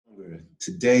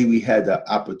Today we had the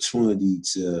opportunity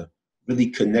to really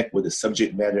connect with a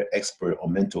subject matter expert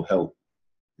on mental health,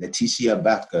 Leticia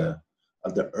Vaca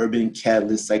of the Urban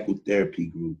Catalyst Psychotherapy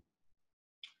Group,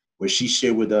 where she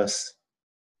shared with us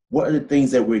what are the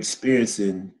things that we're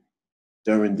experiencing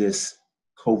during this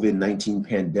COVID-19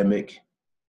 pandemic,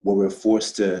 where we're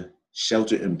forced to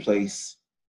shelter in place,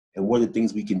 and what are the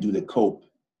things we can do to cope,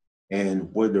 and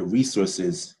what are the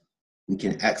resources we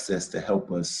can access to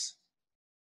help us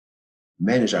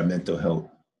manage our mental health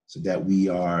so that we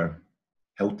are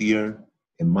healthier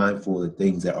and mindful of the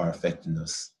things that are affecting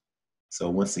us. So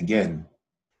once again,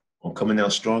 on Coming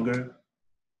Out Stronger,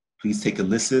 please take a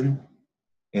listen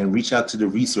and reach out to the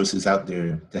resources out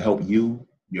there to help you,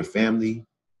 your family,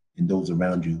 and those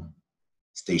around you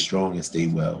stay strong and stay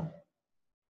well.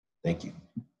 Thank you.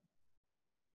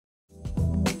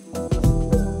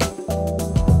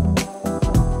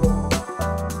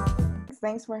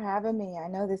 Thanks for having me. I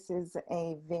know this is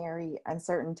a very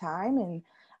uncertain time, and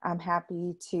I'm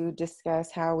happy to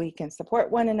discuss how we can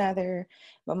support one another,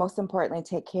 but most importantly,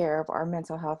 take care of our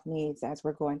mental health needs as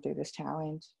we're going through this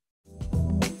challenge.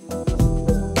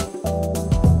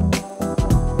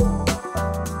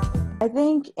 I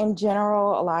think in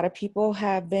general, a lot of people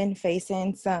have been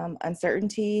facing some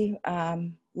uncertainty,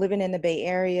 living in the Bay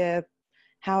Area,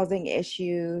 housing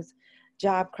issues,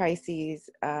 job crises,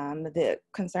 the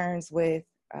concerns with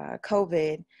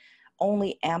COVID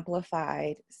only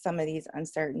amplified some of these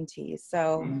uncertainties.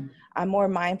 So I'm more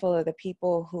mindful of the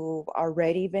people who've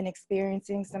already been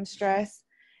experiencing some stress,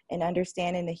 and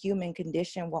understanding the human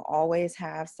condition will always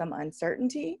have some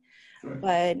uncertainty,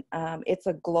 but it's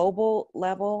a global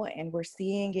level, and we're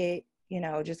seeing it,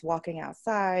 just walking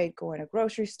outside, going to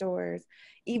grocery stores,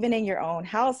 even in your own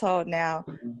household now,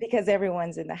 because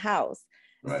everyone's in the house.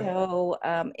 Right. So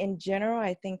in general,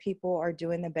 I think people are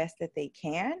doing the best that they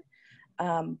can.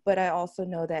 But I also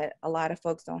know that a lot of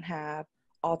folks don't have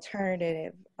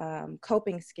alternative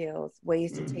coping skills,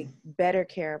 ways to take better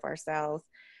care of ourselves.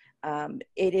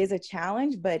 It is a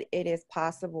challenge, but it is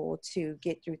possible to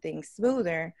get through things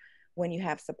smoother when you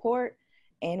have support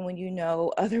and when you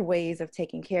know other ways of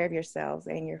taking care of yourselves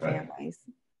and your families.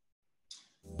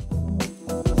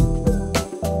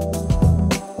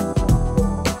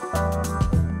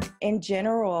 In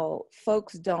general,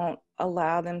 folks don't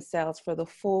allow themselves for the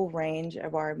full range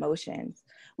of our emotions.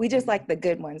 We just like the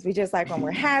good ones. We just like when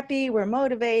we're happy, we're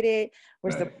motivated,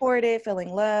 we're supported, feeling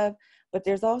love. But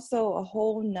there's also a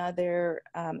whole nother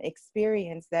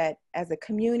experience that as a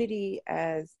community,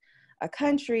 as a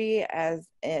country, as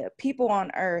people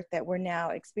on earth that we're now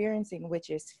experiencing,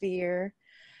 which is fear.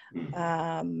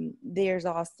 There's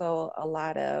also a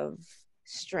lot of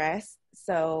stress.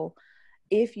 So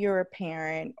if you're a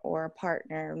parent or a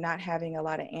partner not having a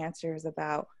lot of answers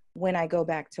about when I go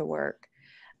back to work,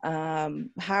 how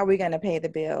are we going to pay the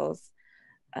bills?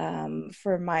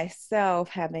 For myself,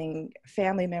 having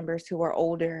family members who are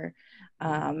older,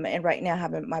 and right now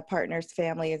having my partner's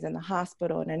family is in the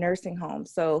hospital and a nursing home.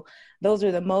 So those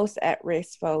are the most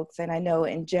at-risk folks. And I know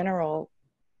in general,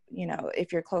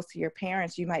 if you're close to your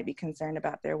parents, you might be concerned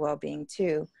about their well-being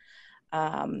too.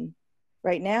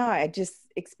 Right now, I just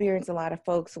experience a lot of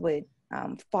folks with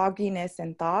fogginess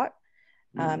and thought,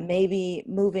 maybe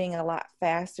moving a lot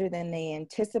faster than they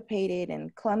anticipated,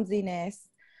 and clumsiness,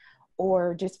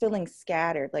 or just feeling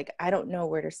scattered, like I don't know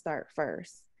where to start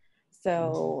first.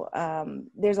 So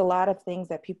there's a lot of things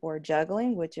that people are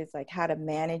juggling, which is like how to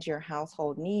manage your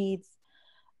household needs,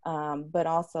 but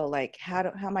also like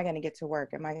how am I going to get to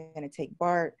work? Am I going to take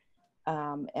BART?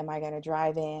 Am I going to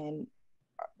drive in?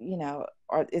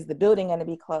 Or is the building going to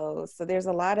be closed? So there's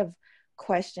a lot of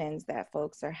questions that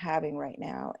folks are having right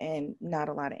now, and not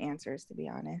a lot of answers, to be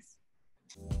honest.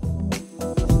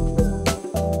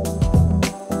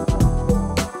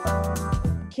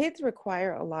 Kids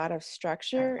require a lot of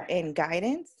structure and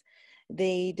guidance.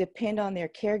 They depend on their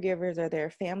caregivers or their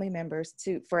family members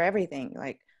for everything.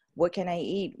 Like, what can I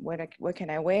eat? What can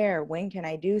I wear? When can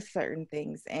I do certain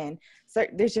things? And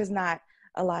there's just not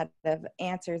a lot of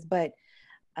answers, but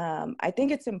I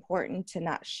think it's important to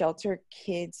not shelter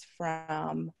kids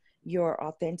from your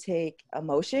authentic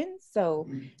emotions. So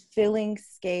feeling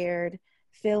scared,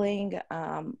 feeling,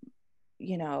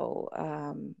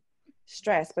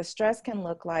 stress, but stress can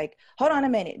look like, hold on a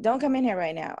minute, don't come in here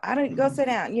right now. Go sit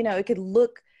down. It could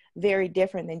look very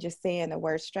different than just saying the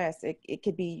word stress. It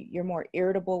could be you're more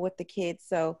irritable with the kids.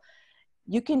 So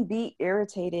you can be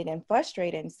irritated and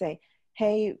frustrated and say,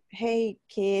 hey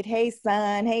kid, hey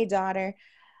son, hey daughter,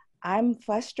 I'm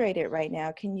frustrated right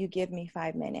now. Can you give me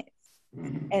 5 minutes?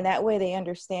 And that way they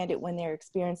understand it when they're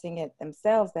experiencing it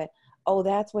themselves, that, oh,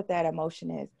 that's what that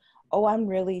emotion is. oh, I'm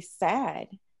really sad,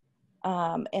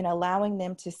 and allowing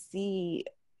them to see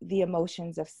the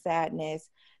emotions of sadness.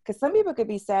 Because some people could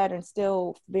be sad and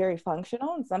still very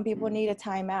functional, and some people need a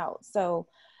timeout. So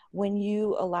when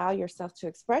you allow yourself to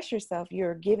express yourself,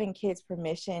 you're giving kids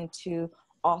permission to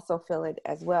also feel it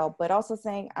as well, but also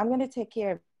saying, I'm going to take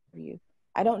care of you.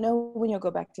 I don't know when you'll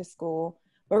go back to school,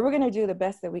 but we're going to do the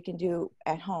best that we can do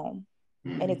at home.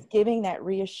 And it's giving that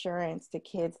reassurance to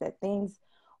kids that things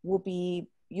will be,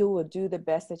 you will do the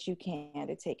best that you can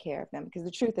to take care of them. Because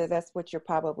the truth is, that's what you're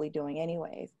probably doing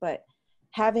anyways. But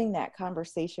having that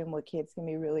conversation with kids can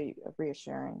be really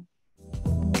reassuring.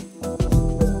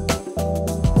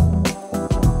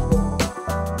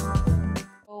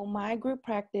 So my group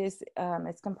practice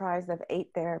is comprised of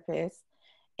 8 therapists.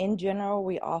 In general,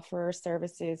 we offer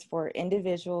services for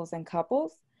individuals and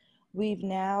couples. We've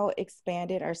now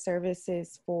expanded our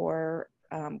services for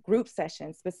group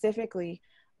sessions, specifically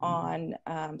on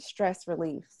stress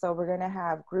relief. So we're going to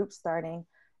have groups starting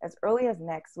as early as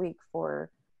next week for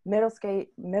middle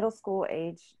school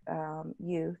age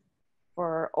youth,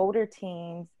 for older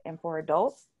teens, and for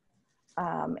adults.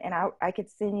 And I could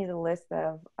send you the list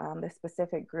of the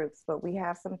specific groups, but we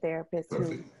have some therapists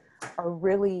who are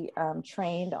really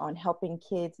trained on helping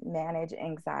kids manage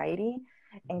anxiety.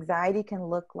 Anxiety can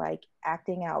look like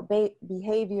acting out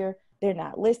behavior. They're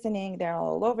not listening. They're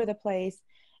all over the place.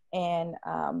 And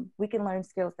we can learn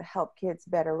skills to help kids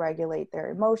better regulate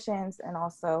their emotions and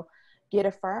also get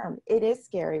affirmed. It is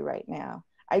scary right now.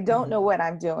 I don't know what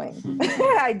I'm doing.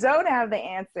 I don't have the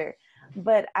answer,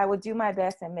 but I will do my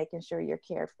best in making sure you're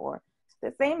cared for.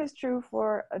 The same is true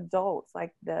for adults,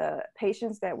 like the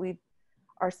patients that we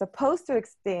are supposed to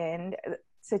extend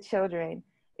to children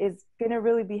is going to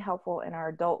really be helpful in our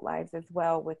adult lives as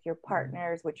well, with your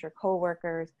partners, with your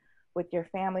coworkers, with your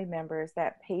family members.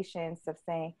 That patience of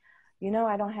saying, you know,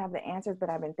 I don't have the answers, but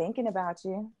I've been thinking about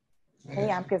you.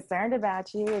 Hey, I'm concerned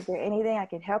about you. Is there anything I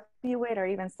could help you with? Or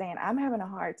even saying, I'm having a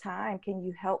hard time. Can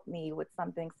you help me with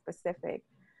something specific?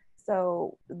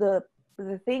 So the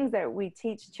things that we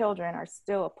teach children are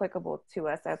still applicable to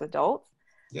us as adults.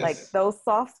 Yes. Like those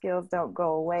soft skills don't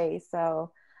go away.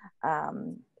 So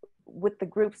with the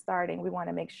group starting, we want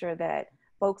to make sure that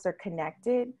folks are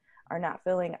connected, are not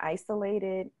feeling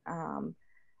isolated.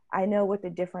 I know with the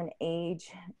different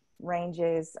age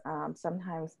ranges,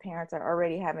 sometimes parents are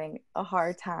already having a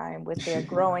hard time with their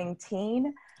growing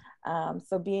teen.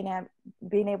 So being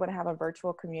able to have a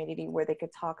virtual community where they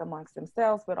could talk amongst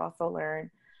themselves, but also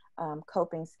learn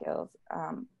coping skills.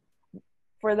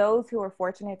 For those who are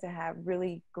fortunate to have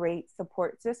really great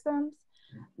support systems,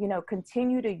 you know,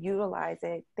 continue to utilize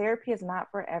it. Therapy is not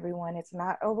for everyone. It's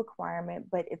not a requirement,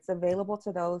 but it's available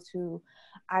to those who,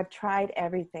 I've tried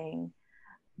everything,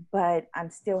 but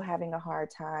I'm still having a hard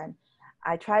time.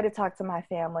 I try to talk to my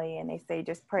family and they say,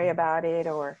 just pray about it,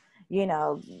 or, you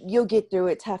know, you'll get through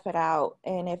it, tough it out.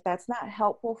 And if that's not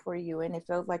helpful for you and it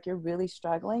feels like you're really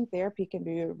struggling, therapy can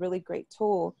be a really great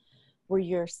tool where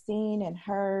you're seen and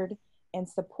heard and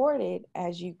supported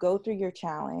as you go through your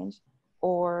challenge,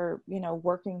 or, you know,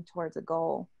 working towards a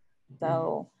goal.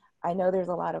 So I know there's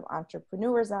a lot of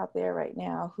entrepreneurs out there right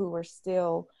now who are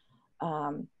still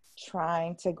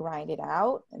trying to grind it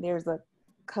out. There's a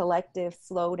collective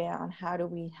slowdown. How do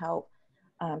we help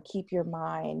keep your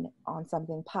mind on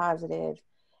something positive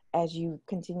as you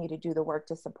continue to do the work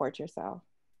to support yourself?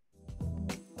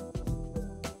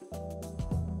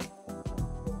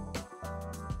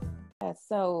 Yeah,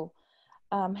 so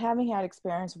having had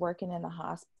experience working in the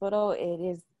hospital, it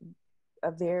is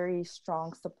a very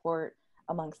strong support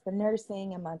amongst the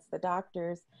nursing, amongst the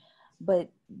doctors, but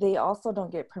they also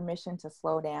don't get permission to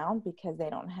slow down because they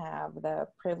don't have the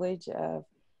privilege of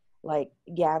like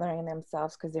gathering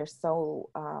themselves because they're so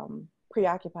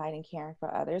preoccupied in caring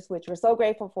for others, which we're so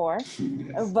grateful for.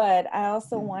 Yes. But I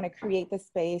also want to create the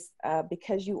space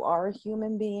because you are a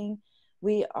human being.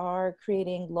 We are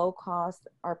creating low cost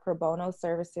or pro bono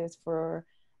services for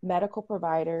medical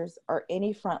providers or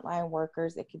any frontline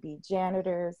workers. It could be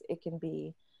janitors, it can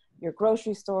be your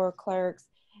grocery store clerks.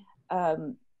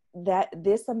 That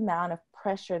this amount of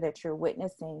pressure that you're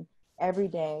witnessing every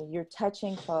day, you're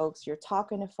touching folks, you're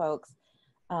talking to folks.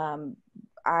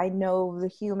 I know the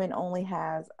human only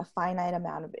has a finite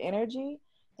amount of energy.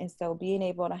 And so being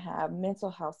able to have mental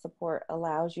health support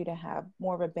allows you to have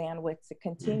more of a bandwidth to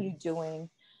continue doing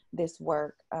this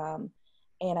work. And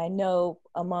I know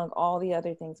among all the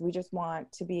other things, we just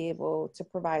want to be able to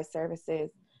provide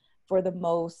services for the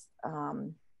most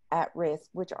at risk,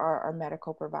 which are our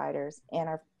medical providers and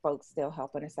our folks still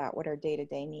helping us out with our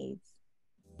day-to-day needs.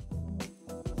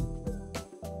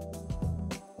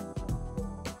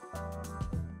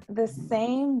 The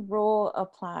same rule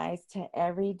applies to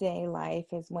everyday life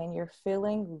as when you're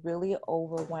feeling really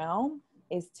overwhelmed,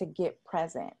 is to get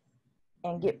present.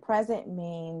 And get present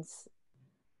means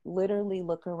literally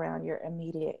look around your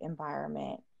immediate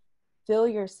environment. Feel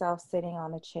yourself sitting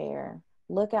on a chair.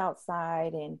 Look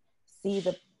outside and see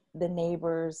the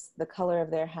neighbors, the color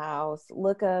of their house.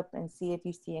 Look up and see if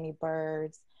you see any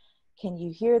birds. Can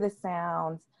you hear the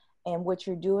sounds? And what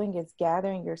you're doing is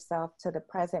gathering yourself to the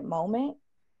present moment,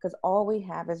 because all we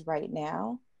have is right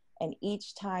now. And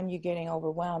each time you're getting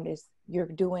overwhelmed is you're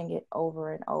doing it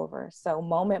over and over. So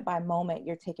moment by moment,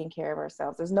 you're taking care of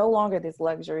ourselves. There's no longer this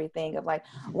luxury thing of like,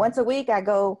 once a week I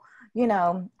go,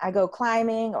 I go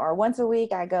climbing, or once a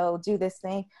week I go do this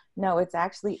thing. No, it's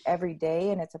actually every day.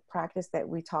 And it's a practice that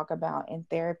we talk about in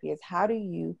therapy, is how do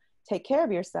you take care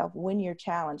of yourself when you're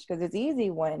challenged? Because it's easy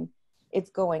when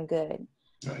it's going good.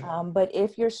 Right. But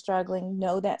if you're struggling,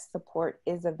 know that support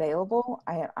is available.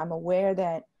 I'm aware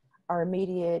that our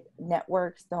immediate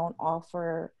networks don't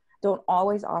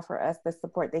always offer us the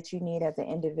support that you need as an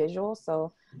individual.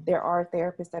 So there are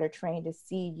therapists that are trained to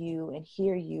see you and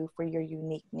hear you for your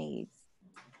unique needs.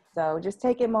 So just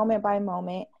take it moment by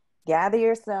moment, gather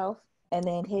yourself, and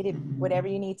then hit it, whatever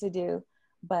you need to do.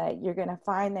 But you're going to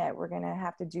find that we're going to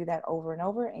have to do that over and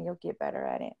over, and you'll get better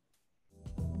at it.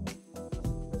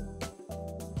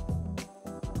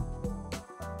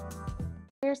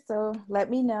 So let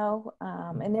me know.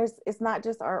 And it's not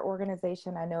just our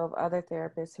organization. I know of other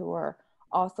therapists who are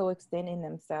also extending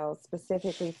themselves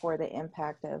specifically for the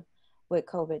impact of what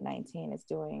COVID-19 is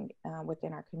doing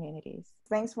within our communities.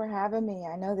 Thanks for having me.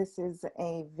 I know this is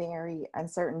a very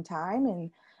uncertain time,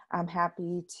 and I'm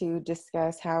happy to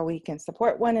discuss how we can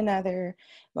support one another,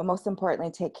 but most importantly,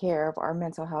 take care of our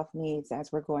mental health needs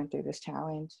as we're going through this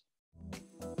challenge.